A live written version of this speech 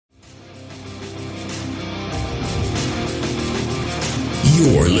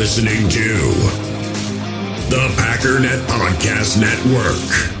You're listening to the Packernet Podcast Network.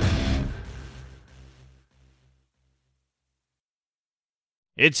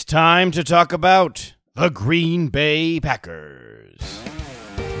 It's time to talk about the Green Bay Packers.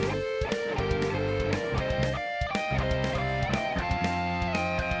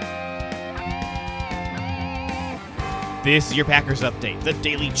 This is your Packers Update, the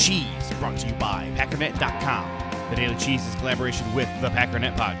Daily Cheese, brought to you by Packernet.com. The Daily Cheese is a collaboration with the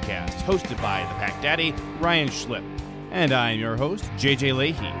Packernet Podcast, hosted by the Pack Daddy, Ryan Schlip, and I'm your host, JJ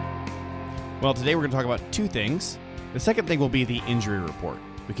Leahy. Well, today we're going to talk about two things. The second thing will be the injury report.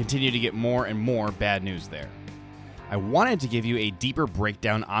 We continue to get more and more bad news there. I wanted to give you a deeper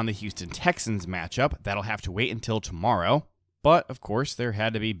breakdown on the Houston Texans matchup. That'll have to wait until tomorrow. But, of course, there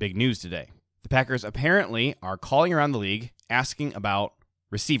had to be big news today. The Packers apparently are calling around the league asking about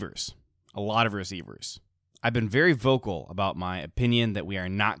receivers. A lot of receivers. I've been very vocal about my opinion that we are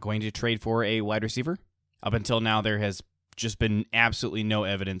not going to trade for a wide receiver. Up until now, there has just been absolutely no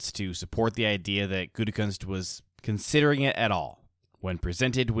evidence to support the idea that Gutekunst was considering it at all. When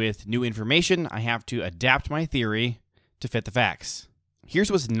presented with new information, I have to adapt my theory to fit the facts.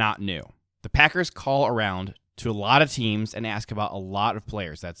 Here's what's not new. The Packers call around to a lot of teams and ask about a lot of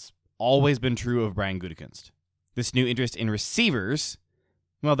players. That's always been true of Brian Gutekunst. This new interest in receivers,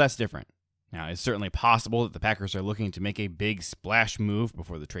 well, that's different. Now, it's certainly possible that the Packers are looking to make a big splash move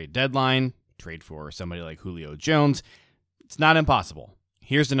before the trade deadline, trade for somebody like Julio Jones. It's not impossible.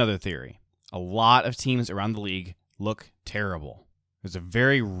 Here's another theory. A lot of teams around the league look terrible. There's a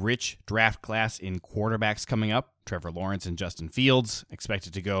very rich draft class in quarterbacks coming up. Trevor Lawrence and Justin Fields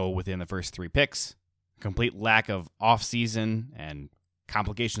expected to go within the first 3 picks. Complete lack of offseason and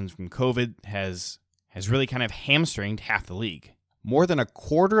complications from COVID has really kind of hamstringed half the league. More than a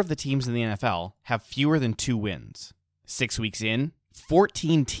quarter of the teams in the NFL have fewer than 2 wins. 6 weeks in,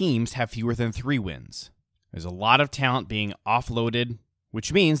 14 teams have fewer than 3 wins. There's a lot of talent being offloaded,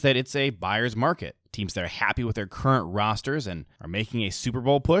 which means that it's a buyer's market. Teams that are happy with their current rosters and are making a Super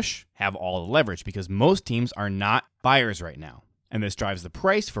Bowl push have all the leverage because most teams are not buyers right now. And this drives the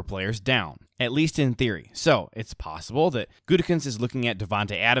price for players down, at least in theory. So it's possible that Gutekunst is looking at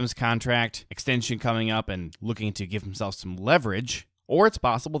Davante Adams' contract extension coming up and looking to give himself some leverage, or it's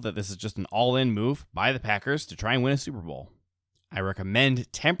possible that this is just an all-in move by the Packers to try and win a Super Bowl. I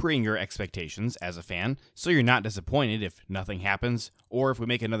recommend tempering your expectations as a fan so you're not disappointed if nothing happens or if we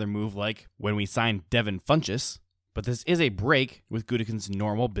make another move like when we signed Devin Funchess. But this is a break with Gutekunst's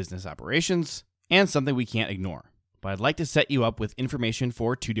normal business operations and something we can't ignore. But I'd like to set you up with information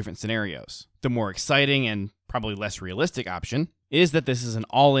for 2 different scenarios. The more exciting and probably less realistic option is that this is an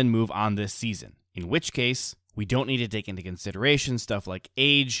all-in move on this season, in which case we don't need to take into consideration stuff like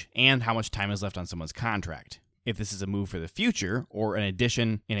age and how much time is left on someone's contract. If this is a move for the future, or an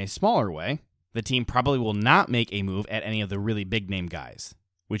addition in a smaller way, the team probably will not make a move at any of the really big-name guys,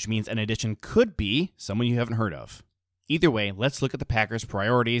 which means an addition could be someone you haven't heard of. Either way, let's look at the Packers'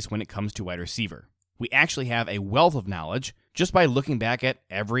 priorities when it comes to wide receiver. We actually have a wealth of knowledge just by looking back at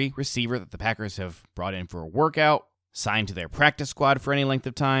every receiver that the Packers have brought in for a workout, signed to their practice squad for any length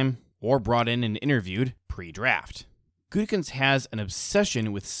of time, or brought in and interviewed pre-draft. Gutekunst has an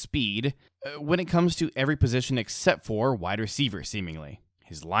obsession with speed when it comes to every position except for wide receiver, seemingly.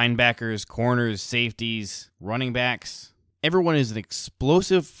 His linebackers, corners, safeties, running backs. Everyone is an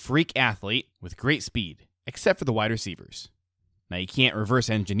explosive freak athlete with great speed, except for the wide receivers. Now, you can't reverse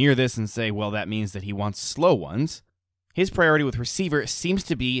engineer this and say, well, that means that he wants slow ones. His priority with receiver seems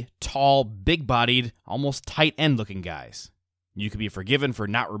to be tall, big-bodied, almost tight end-looking guys. You could be forgiven for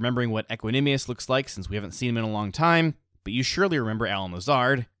not remembering what Equanimeous looks like since we haven't seen him in a long time, but you surely remember Allen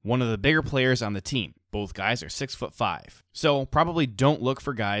Lazard, one of the bigger players on the team. Both guys are 6'5". So probably don't look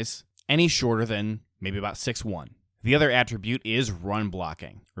for guys any shorter than maybe about 6'1". The other attribute is run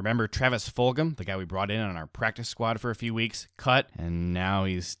blocking. Remember Travis Fulgham, the guy we brought in on our practice squad for a few weeks, cut, and now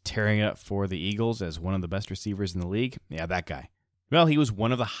he's tearing it up for the Eagles as one of the best receivers in the league? Yeah, that guy. Well, he was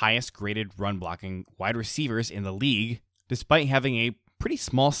one of the highest graded run blocking wide receivers in the league, despite having a pretty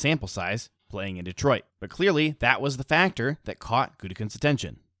small sample size playing in Detroit. But clearly, that was the factor that caught Gutekunst's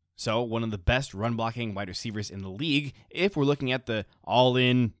attention. So, one of the best run-blocking wide receivers in the league, if we're looking at the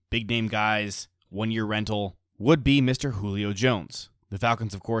all-in, big-name guys, one-year rental, would be Mr. Julio Jones. The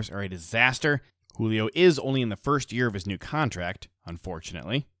Falcons, of course, are a disaster. Julio is only in the first year of his new contract,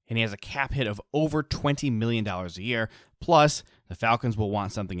 unfortunately, and he has a cap hit of over $20 million a year, plus the Falcons will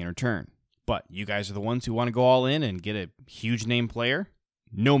want something in return. But you guys are the ones who want to go all in and get a huge name player,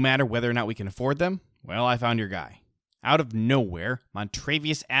 no matter whether or not we can afford them. Well, I found your guy. Out of nowhere,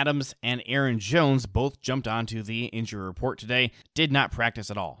 Montravius Adams and Aaron Jones both jumped onto the injury report today, did not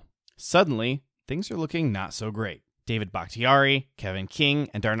practice at all. Suddenly, things are looking not so great. David Bakhtiari, Kevin King,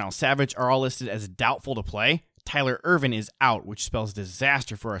 and Darnell Savage are all listed as doubtful to play. Tyler Ervin is out, which spells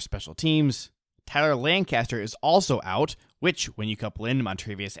disaster for our special teams. Tyler Lancaster is also out, which, when you couple in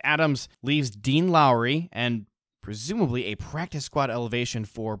Montravius Adams, leaves Dean Lowry and presumably a practice squad elevation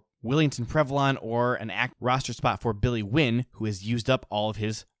for Willington Prevalon or an active roster spot for Billy Wynn, who has used up all of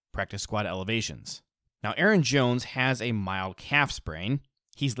his practice squad elevations. Now, Aaron Jones has a mild calf sprain.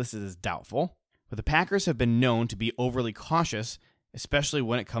 He's listed as doubtful, but the Packers have been known to be overly cautious, especially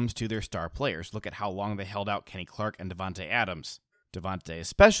when it comes to their star players. Look at how long they held out Kenny Clark and Davante Adams. Davante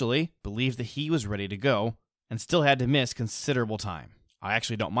especially believed that he was ready to go and still had to miss considerable time. I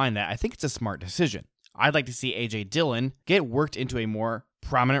actually don't mind that. I think it's a smart decision. I'd like to see A.J. Dillon get worked into a more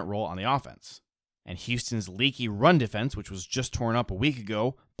prominent role on the offense. And Houston's leaky run defense, which was just torn up a week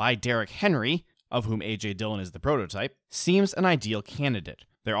ago by Derrick Henry, of whom A.J. Dillon is the prototype, seems an ideal candidate.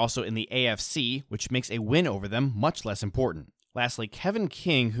 They're also in the AFC, which makes a win over them much less important. Lastly, Kevin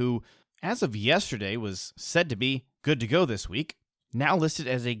King, who, as of yesterday, was said to be good to go this week, now listed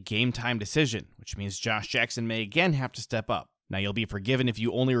as a game-time decision, which means Josh Jackson may again have to step up. Now, you'll be forgiven if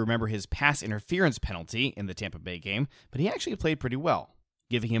you only remember his pass interference penalty in the Tampa Bay game, but he actually played pretty well.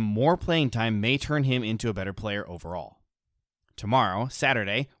 Giving him more playing time may turn him into a better player overall. Tomorrow,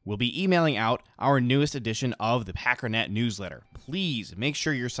 Saturday, we'll be emailing out our newest edition of the Packernet newsletter. Please make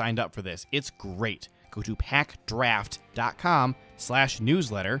sure you're signed up for this. It's great. Go to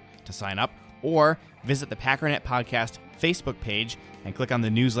packdraft.com/newsletter to sign up, or visit the Packernet Podcast Facebook page and click on the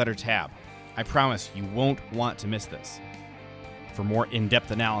newsletter tab. I promise you won't want to miss this. For more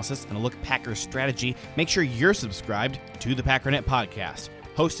in-depth analysis and a look at Packers strategy, make sure you're subscribed to the Packernet Podcast,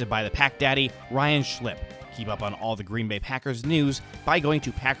 hosted by the Pack Daddy, Ryan Schlip. Keep up on all the Green Bay Packers news by going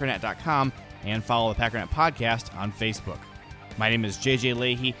to packernet.com and follow the Packernet Podcast on Facebook. My name is JJ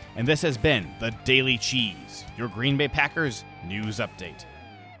Leahy, and this has been the Daily Cheese, your Green Bay Packers news update.